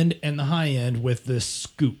low end and the high end with this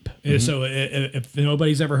scoop. So if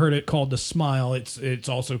nobody's ever heard it called the smile, it's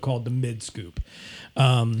also called the mid scoop.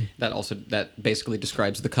 That basically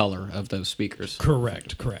describes the color of those speakers.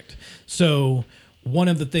 Correct. So one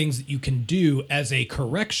of the things that you can do as a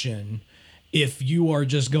correction, if you are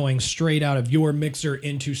just going straight out of your mixer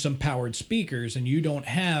into some powered speakers and you don't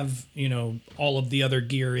have, all of the other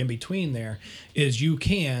gear in between there, is you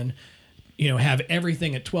can, have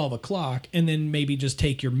everything at 12 o'clock and then maybe just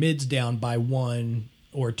take your mids down by 1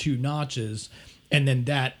 or 2 notches. And then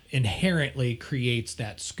that inherently creates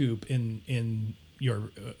that scoop in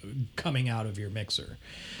your coming out of your mixer.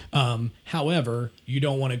 However, you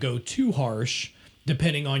don't want to go too harsh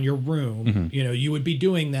depending on your room. You would be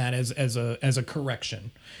doing that as a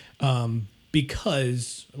correction,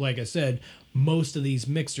 because like I said, most of these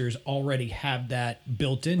mixers already have that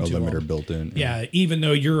built into A limiter them. built in. Yeah, even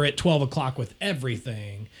though you're at 12 o'clock with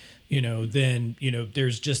everything, then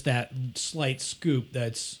there's just that slight scoop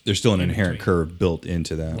that's There's still an in inherent between. curve built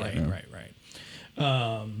into that. Right, yeah. right.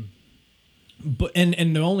 But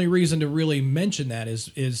and the only reason to really mention that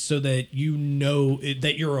is so that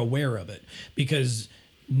that you're aware of it, because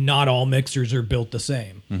not all mixers are built the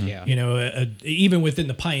same. Yeah. Even within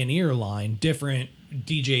the Pioneer line, different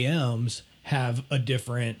DJMs have a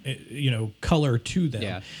different color to them.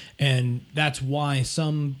 Yeah. And that's why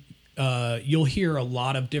some you'll hear a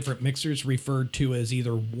lot of different mixers referred to as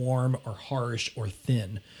either warm or harsh or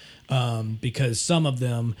thin. Because some of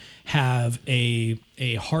them have a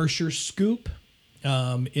harsher scoop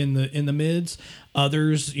in the mids.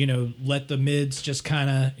 Others, let the mids just kind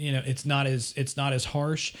of, it's not as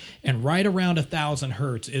harsh. And right around 1,000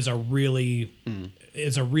 hertz is a really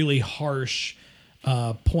harsh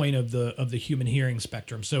point of the human hearing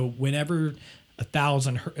spectrum. So whenever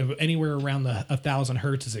 1,000 anywhere around the 1,000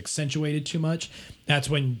 hertz is accentuated too much, that's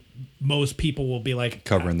when most people will be like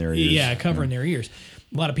Covering their ears. Yeah, covering their ears.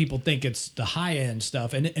 A lot of people think it's the high end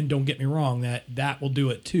stuff, and don't get me wrong, that will do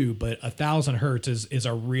it too. But 1,000 hertz is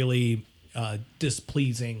a really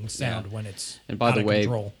displeasing sound when it's And by out the of way,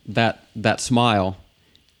 control. that smile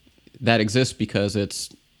that exists because it's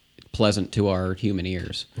pleasant to our human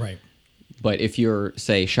ears. Right. But if you're,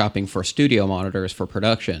 say, shopping for studio monitors for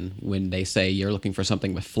production, when they say you're looking for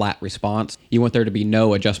something with flat response, you want there to be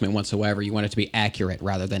no adjustment whatsoever. You want it to be accurate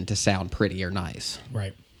rather than to sound pretty or nice.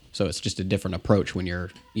 Right. So it's just a different approach when you're,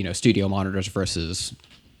 studio monitors versus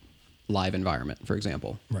live environment, for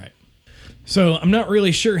example. Right. So I'm not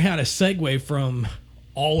really sure how to segue from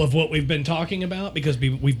all of what we've been talking about, because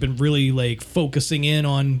we've been really like focusing in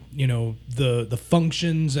on the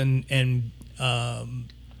functions and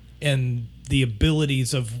the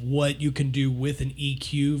abilities of what you can do with an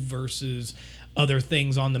EQ versus other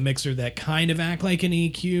things on the mixer that kind of act like an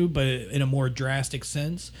EQ, but in a more drastic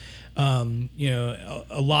sense.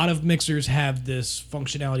 A lot of mixers have this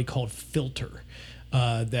functionality called filter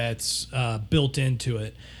that's built into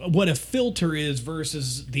it. What a filter is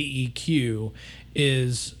versus the EQ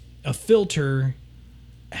is a filter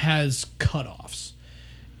has cutoffs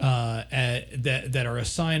that are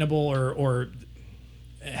assignable or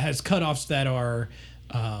has cutoffs that are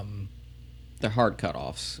They're hard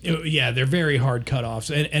cutoffs. yeah, they're very hard cutoffs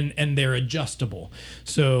and they're adjustable.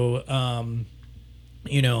 So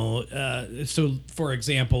so for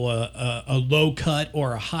example, a low cut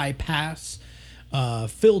or a high pass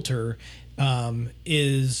filter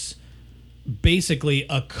is basically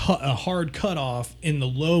a hard cutoff in the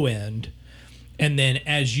low end, and then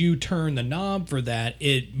as you turn the knob for that,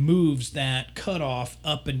 it moves that cutoff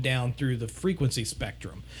up and down through the frequency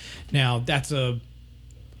spectrum. Now that's a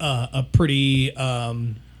pretty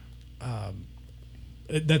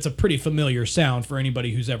that's a pretty familiar sound for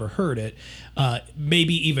anybody who's ever heard it.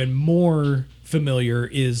 Maybe even more familiar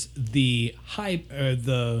is the high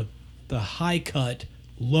cut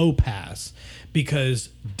low pass, because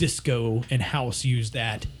disco and house use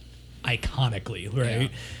that iconically,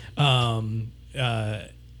 right? Yeah.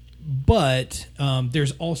 But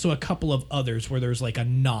there's also a couple of others where there's like a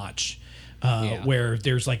notch. Where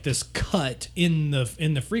there's like this cut in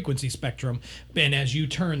the frequency spectrum, and as you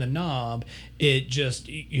turn the knob, it just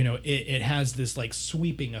it has this like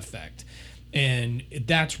sweeping effect, and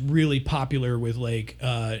that's really popular with like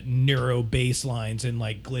neuro bass lines and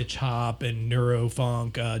like glitch hop and neuro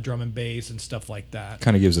funk, drum and bass and stuff like that.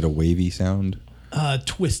 Kind of gives it a wavy sound.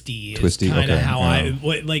 Twisty is Twisty, kind of okay, how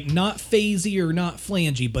yeah. like not phasey or not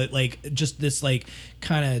flangy, but like just this like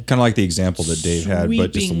kind Kind of like the example that Dave had,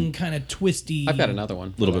 but just a kind of twisty. I've got another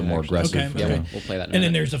one. little bit more Actually. aggressive. Okay. Yeah, we'll play that in a And then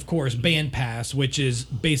minute. there's of course band pass, which is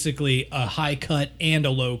basically a high cut and a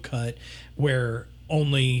low cut, where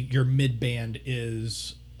only your mid band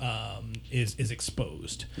is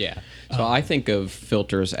exposed. Yeah. So I think of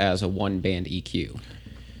filters as a one-band EQ.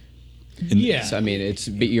 Yeah, So, I mean,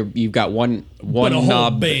 you've got one but a whole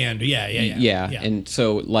knob. band. Yeah. And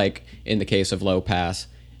so, like in the case of low pass,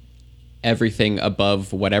 everything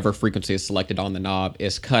above whatever frequency is selected on the knob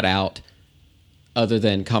is cut out, other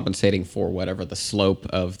than compensating for whatever the slope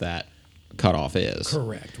of that cutoff is.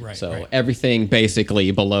 Correct. Right. So right. everything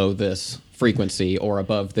basically below this frequency or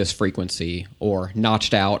above this frequency or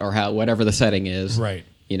notched out or whatever the setting is, Right.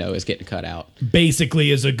 Is getting cut out. Basically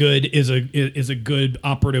is a good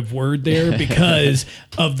operative word there because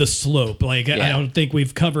of the slope. Like I don't think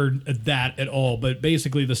we've covered that at all, but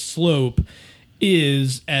basically the slope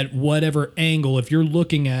is at whatever angle. If you're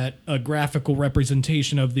looking at a graphical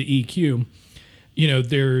representation of the EQ,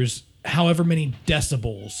 there's however many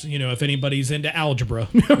decibels, if anybody's into algebra,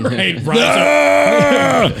 right?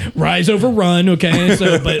 Rise over run. Okay.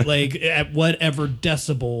 So, but like at whatever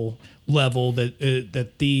decibel level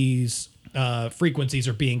that these frequencies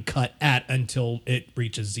are being cut at until it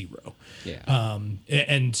reaches zero. Yeah.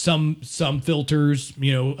 And some filters,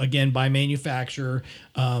 again by manufacturer,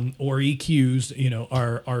 or EQs,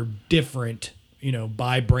 are different,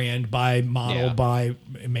 by brand, by model, by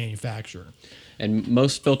manufacturer. And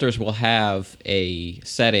most filters will have a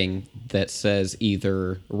setting that says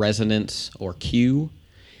either resonance or Q,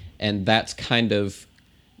 and that's kind of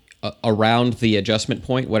around the adjustment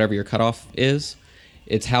point, whatever your cutoff is.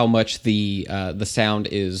 It's how much the sound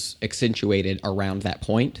is accentuated around that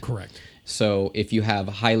point. Correct. So if you have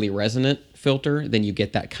a highly resonant filter, then you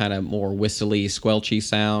get that kind of more whistly, squelchy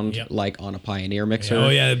sound, like on a Pioneer mixer. Oh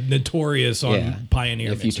yeah, notorious on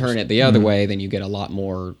Pioneer. If you turn it the other way, then you get a lot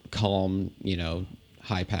more calm,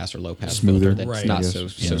 high pass or low pass Smoother. filter that's not so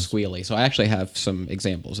squealy. So I actually have some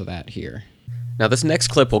examples of that here. Now this next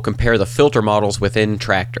clip will compare the filter models within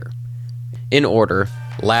Tractor. In order,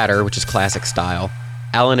 Ladder, which is classic style,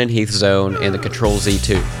 Allen and Heath Zone, and the Control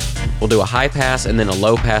Z2. We'll do a high pass and then a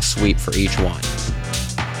low pass sweep for each one.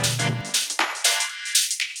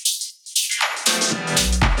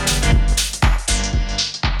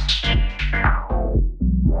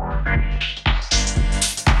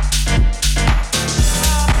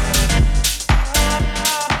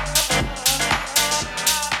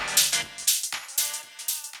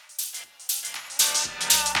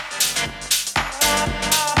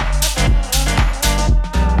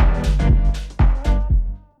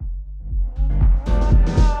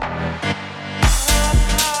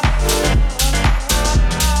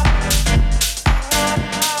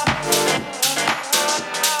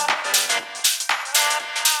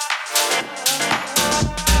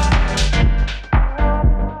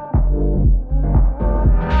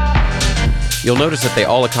 You'll notice that they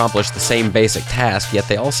all accomplish the same basic task, yet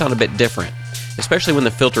they all sound a bit different, especially when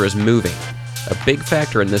the filter is moving. A big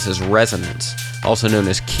factor in this is resonance, also known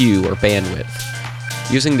as Q or bandwidth.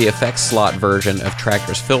 Using the effects slot version of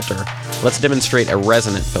Tractor's filter, let's demonstrate a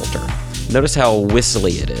resonant filter. Notice how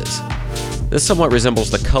whistly it is. This somewhat resembles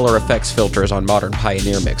the color effects filters on modern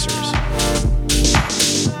Pioneer mixers.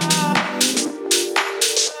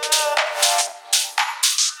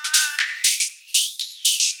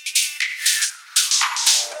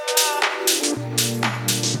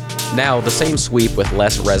 Now, the same sweep with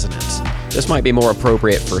less resonance. This might be more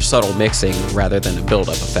appropriate for subtle mixing rather than a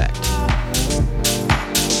build-up effect.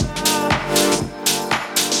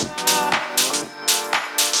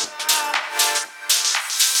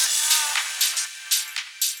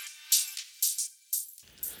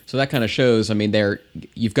 So that kind of shows,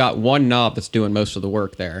 you've got one knob that's doing most of the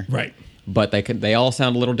work there. Right. But they all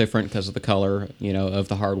sound a little different because of the color, of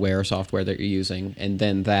the hardware or software that you're using. And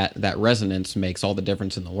then that resonance makes all the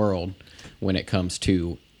difference in the world when it comes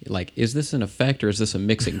to, like, is this an effect or is this a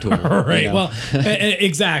mixing tool? Right. Well,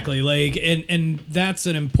 exactly. Like, and that's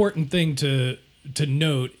an important thing to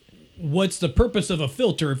note. What's the purpose of a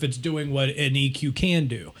filter if it's doing what an EQ can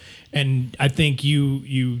do? And I think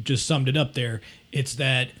you just summed it up there. It's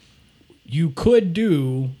that you could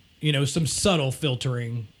do, some subtle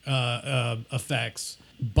filtering effects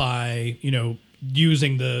by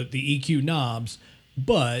using the EQ knobs,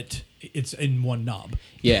 but it's in one knob.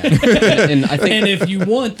 Yeah, and I think, and if you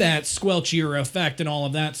want that squelchier effect and all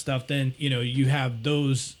of that stuff, then you have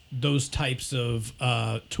those types of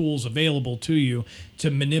tools available to you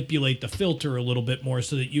to manipulate the filter a little bit more,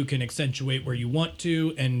 so that you can accentuate where you want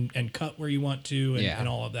to and cut where you want to, and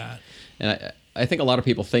all of that. And I think a lot of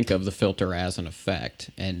people think of the filter as an effect,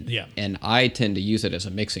 and I tend to use it as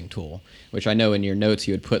a mixing tool, which I know in your notes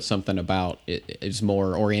you would put something about it is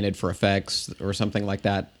more oriented for effects or something like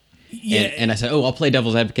that. Yeah. And I said, I'll play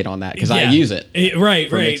devil's advocate on that because I use it. Right.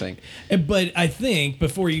 Mixing. But I think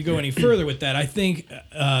before you go any further with that, I think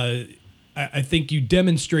you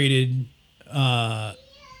demonstrated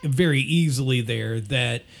very easily there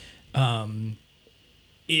that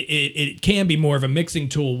it can be more of a mixing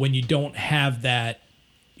tool when you don't have that,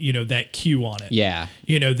 that cue on it. Yeah.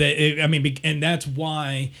 And that's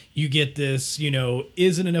why you get this,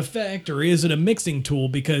 is it an effect or is it a mixing tool?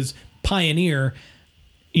 Because Pioneer,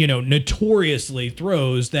 notoriously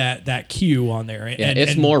throws that cue on there. Yeah,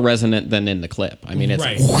 it's more resonant than in the clip. It's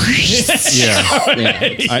right.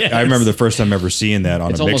 I remember the first time ever seeing that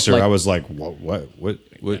on a mixer. Like, I was like, what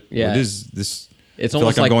is this? It's I feel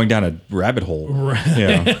almost like I'm going down a rabbit hole. Right.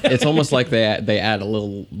 Yeah. It's almost like they add a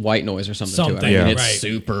little white noise or something to it. It's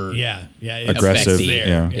super aggressive.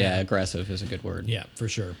 Yeah, aggressive is a good word. Yeah, for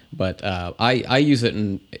sure. But I use it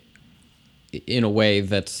in in a way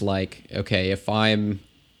that's like, okay, if I'm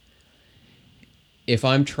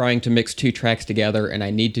trying to mix two tracks together and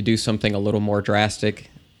I need to do something a little more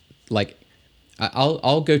drastic, like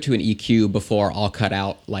I'll go to an EQ before I'll cut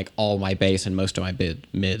out like all my bass and most of my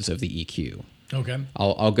mids of the EQ. Okay.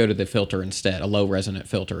 I'll go to the filter instead, a low resonant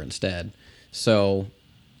filter instead. So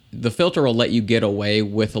the filter will let you get away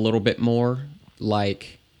with a little bit more,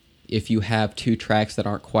 like if you have two tracks that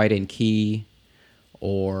aren't quite in key,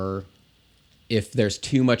 or if there's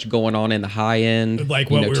too much going on in the high end, like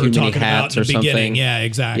what we were talking about in the beginning. Yeah,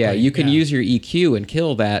 exactly. Yeah, you can use your EQ and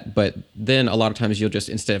kill that, but then a lot of times you'll just,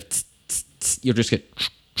 instead of you'll just get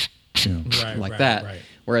like that. Right.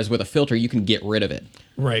 Whereas with a filter, you can get rid of it.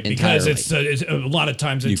 Right, because it's a lot of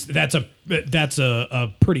times that's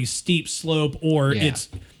a pretty steep slope, or it's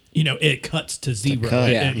it cuts to zero.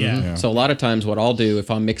 Yeah. So a lot of times what I'll do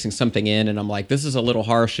if I'm mixing something in and I'm like, this is a little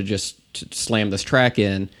harsh to just slam this track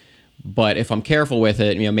in, but if I'm careful with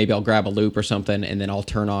it, maybe I'll grab a loop or something and then I'll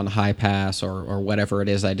turn on high pass or whatever it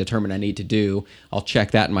is I determine I need to do. I'll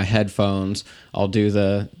check that in my headphones. I'll do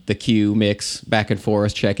the cue mix back and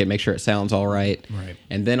forth, check it, make sure it sounds all right. Right.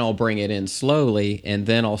 And then I'll bring it in slowly, and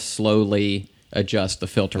then I'll slowly adjust the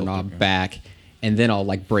filter knob back, and then I'll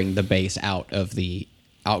like bring the bass out of the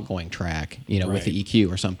outgoing track, with the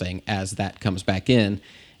EQ or something as that comes back in.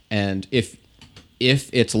 And if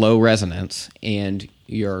it's low resonance and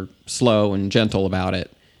you're slow and gentle about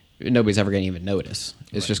it, nobody's ever going to even notice.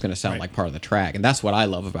 It's just going to sound like part of the track. And that's what I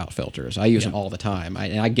love about filters. I use them all the time.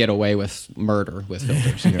 I get away with murder with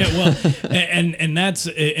filters. And that's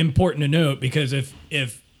important to note, because if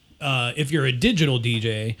you're a digital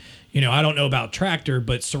DJ, I don't know about Tractor,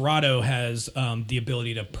 but Serato has the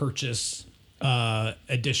ability to purchase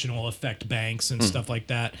additional effect banks and stuff like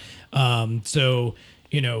that. So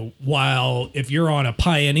while if you're on a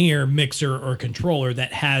Pioneer mixer or controller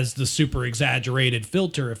that has the super exaggerated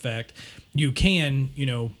filter effect, you can,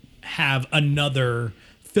 have another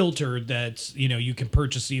filter that's, you can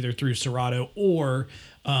purchase either through Serato or,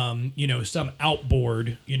 some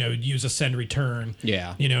outboard, use a send return,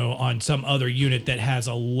 on some other unit that has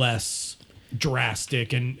a less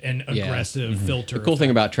drastic and aggressive filter. The cool thing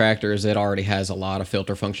about Tractor is it already has a lot of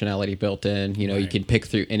filter functionality built in. You can pick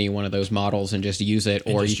through any one of those models and just use it,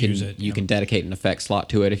 or you can dedicate an effect slot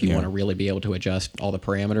to it if you want to really be able to adjust all the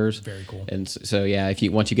parameters. Very cool. And so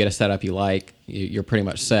once you get a setup you like, you're pretty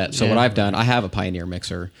much set. So what I've done, I have a Pioneer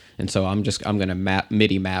mixer, and so I'm going to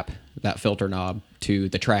MIDI map that filter knob to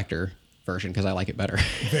the Tractor version because I like it better.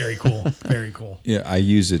 Very cool. Very cool. Yeah, I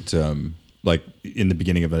use it like in the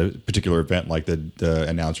beginning of a particular event, like the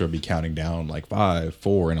announcer will be counting down like 5,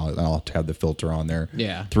 4, and I'll have the filter on there.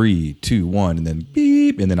 Yeah. 3, 2, 1, and then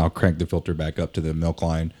beep, and then I'll crank the filter back up to the milk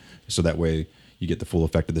line, so that way you get the full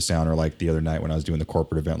effect of the sound. Or like the other night when I was doing the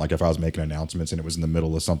corporate event, like if I was making announcements and it was in the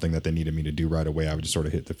middle of something that they needed me to do right away, I would just sort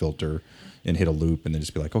of hit the filter and hit a loop and then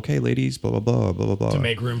just be like, okay, ladies, blah, blah, blah, blah, blah, blah. To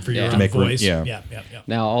make room for your own voice. Yeah.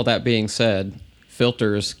 Now, all that being said,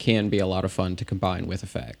 filters can be a lot of fun to combine with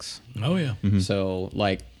effects. Oh, yeah. Mm-hmm. So,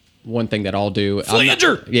 like, one thing that I'll do...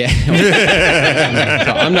 Flanger!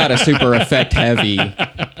 I'm not a super effect-heavy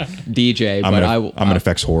DJ, but I'm an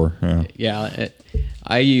effects whore. Yeah.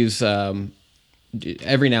 I use...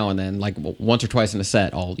 every now and then, like once or twice in a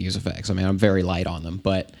set, I'll use effects. I mean, I'm very light on them,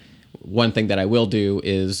 but one thing that I will do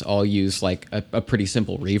is I'll use like a pretty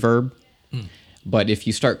simple reverb. But if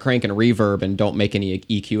you start cranking a reverb and don't make any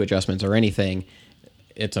EQ adjustments or anything,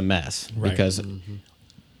 it's a mess. Because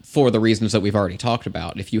for the reasons that we've already talked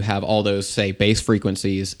about, if you have all those, say, bass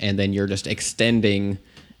frequencies and then you're just extending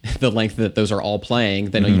the length that those are all playing,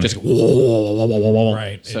 then you just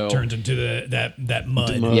right. So it turns into that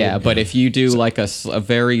mud. Yeah, but if you do like a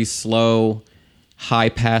very slow, high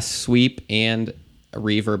pass sweep and a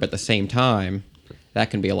reverb at the same time, that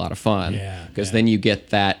can be a lot of fun. Yeah, because then you get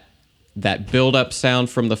that build up sound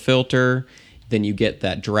from the filter, then you get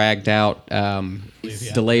that dragged out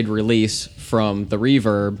delayed release from the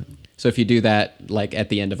reverb. So if you do that like at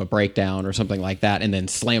the end of a breakdown or something like that, and then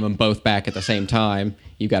slam them both back at the same time,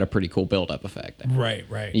 you got a pretty cool build-up effect. Right.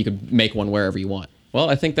 You can make one wherever you want. Well,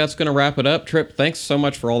 I think that's going to wrap it up. Trip, thanks so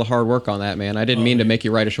much for all the hard work on that, man. I didn't mean to make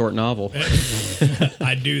you write a short novel.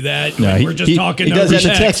 I do that. No, we're just talking. He does that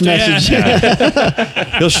in a text message.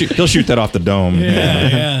 Yeah. He'll shoot that off the dome.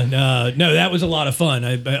 No, that was a lot of fun.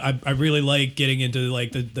 I really like getting into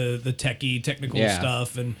like the technical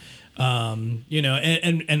stuff, and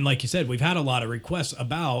and like you said, we've had a lot of requests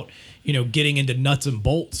about getting into nuts and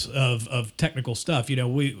bolts of technical stuff.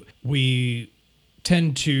 We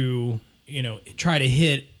tend to try to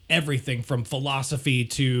hit everything from philosophy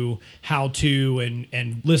to how to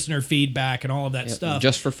and listener feedback and all of that stuff.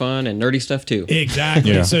 Just for fun and nerdy stuff too.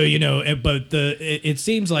 Exactly. Yeah. So, but it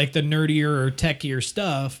seems like the nerdier or techier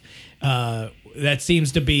stuff, that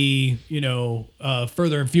seems to be,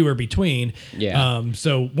 further and fewer between. Yeah.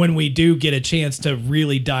 So when we do get a chance to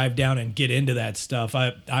really dive down and get into that stuff,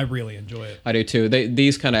 I really enjoy it. I do too.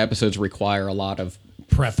 These kind of episodes require a lot of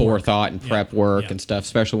Prep forethought and prep work Yeah. and stuff,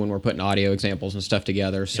 especially when we're putting audio examples and stuff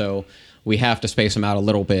together. So we have to space them out a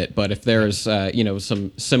little bit. But if there's,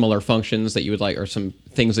 some similar functions that you would like, or some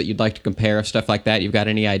things that you'd like to compare, stuff like that, you've got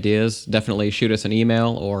any ideas, definitely shoot us an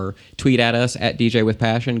email or tweet at us at DJ with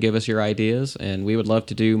Passion. Give us your ideas, and we would love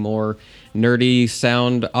to do more nerdy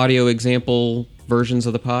sound audio example versions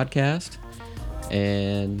of the podcast.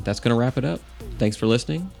 And that's going to wrap it up. Thanks for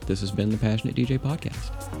listening. This has been the Passionate DJ Podcast.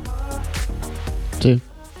 2.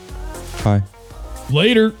 Hi.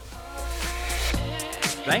 Later.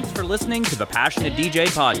 Thanks for listening to the Passionate DJ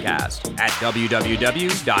podcast at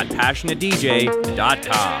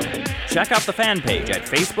www.passionatedj.com. Check out the fan page at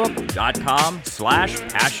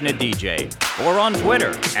facebook.com/passionatedj or on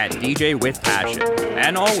Twitter at DJ with Passion.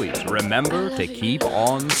 And always remember to keep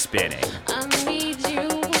on spinning.